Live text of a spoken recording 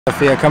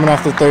Sofia, coming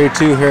off the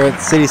 32 here at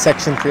City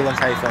Section Prelims,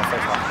 how you feeling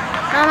so far?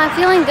 I'm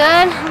feeling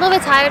good. A little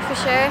bit tired for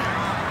sure,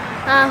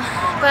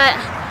 but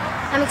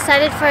I'm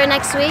excited for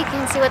next week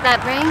and see what that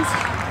brings.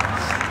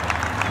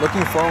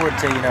 Looking forward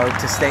to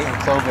to state and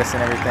Clovis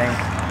and everything.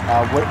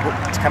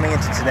 Coming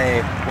into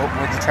today, what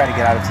did you try to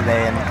get out of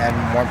today, and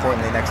more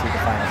importantly, next week the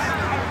finals?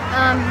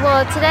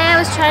 Well, today I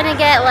was trying to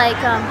get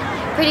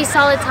pretty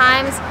solid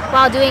times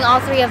while doing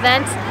all three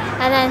events,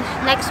 and then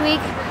next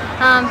week.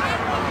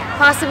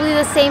 Possibly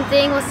the same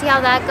thing. We'll see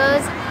how that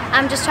goes.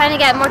 I'm just trying to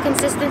get more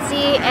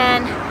consistency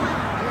and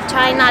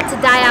trying not to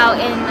die out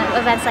in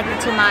events like the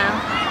 2 mile.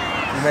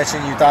 You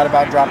mentioned you thought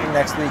about dropping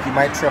next week. You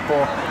might triple.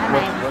 I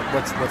might.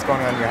 What's going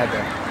on in your head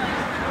there?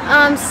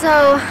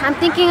 So I'm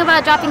thinking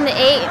about dropping the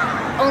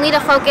 8, only to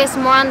focus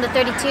more on the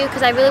 32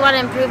 because I really want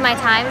to improve my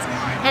times,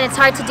 and it's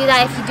hard to do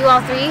that if you do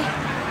all three.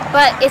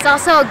 But it's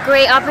also a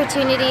great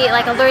opportunity,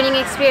 like a learning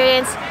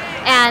experience,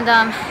 and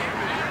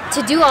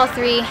to do all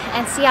three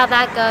and see how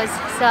that goes.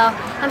 So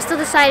I'm still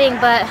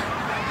deciding, but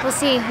we'll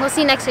see. We'll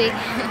see next week.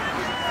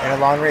 In a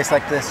long race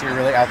like this, you're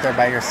really out there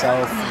by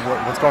yourself.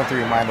 What's going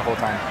through your mind the whole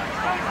time?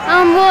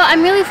 Well,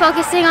 I'm really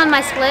focusing on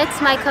my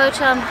splits. My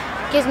coach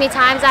gives me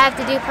times I have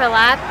to do per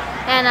lap,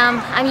 and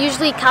I'm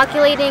usually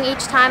calculating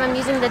each time. I'm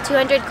using the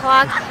 200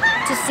 clock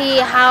to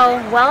see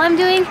how well I'm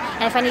doing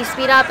and if I need to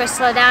speed up or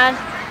slow down.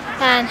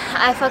 And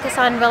I focus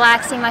on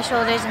relaxing my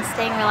shoulders and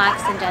staying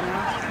relaxed in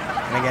general.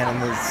 And again,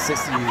 in the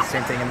 60,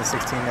 same thing in the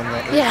 16 and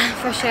the 8. Yeah,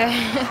 for sure.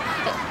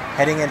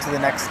 Heading into the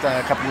next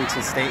couple weeks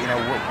of state,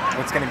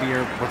 what's going to be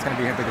your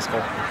biggest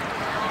goal?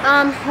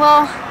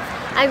 Well,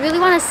 I really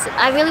want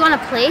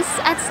to place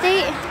at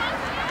state.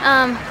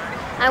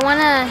 I want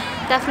to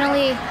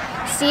definitely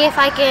see if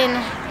I can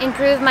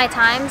improve my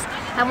times.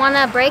 I want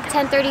to break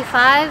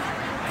 10:35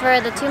 for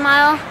the 2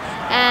 mile,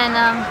 and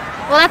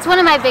well, that's one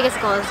of my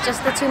biggest goals.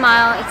 Just the 2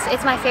 mile.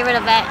 It's my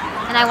favorite event,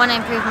 and I want to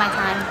improve my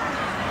time.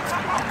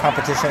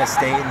 Competition at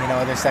state and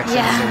other sections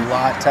is a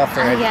lot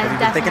tougher. Yeah, have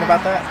you been thinking about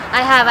that?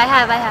 I have. How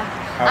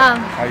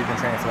have you been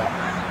training for that?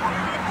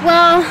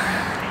 Well,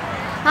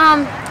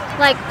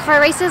 like for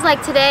races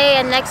like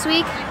today and next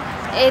week,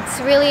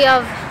 it's really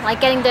of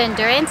getting the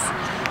endurance.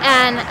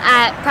 And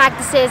at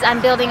practices,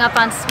 I'm building up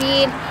on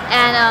speed,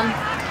 and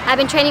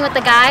I've been training with the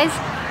guys,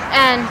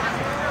 and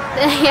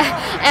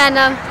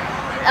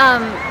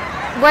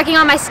working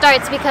on my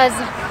starts because,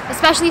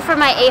 especially for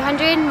my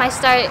 800, my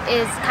start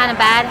is kind of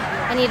bad.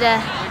 I need to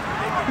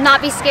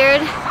not be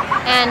scared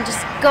and just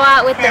go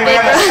out with the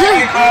big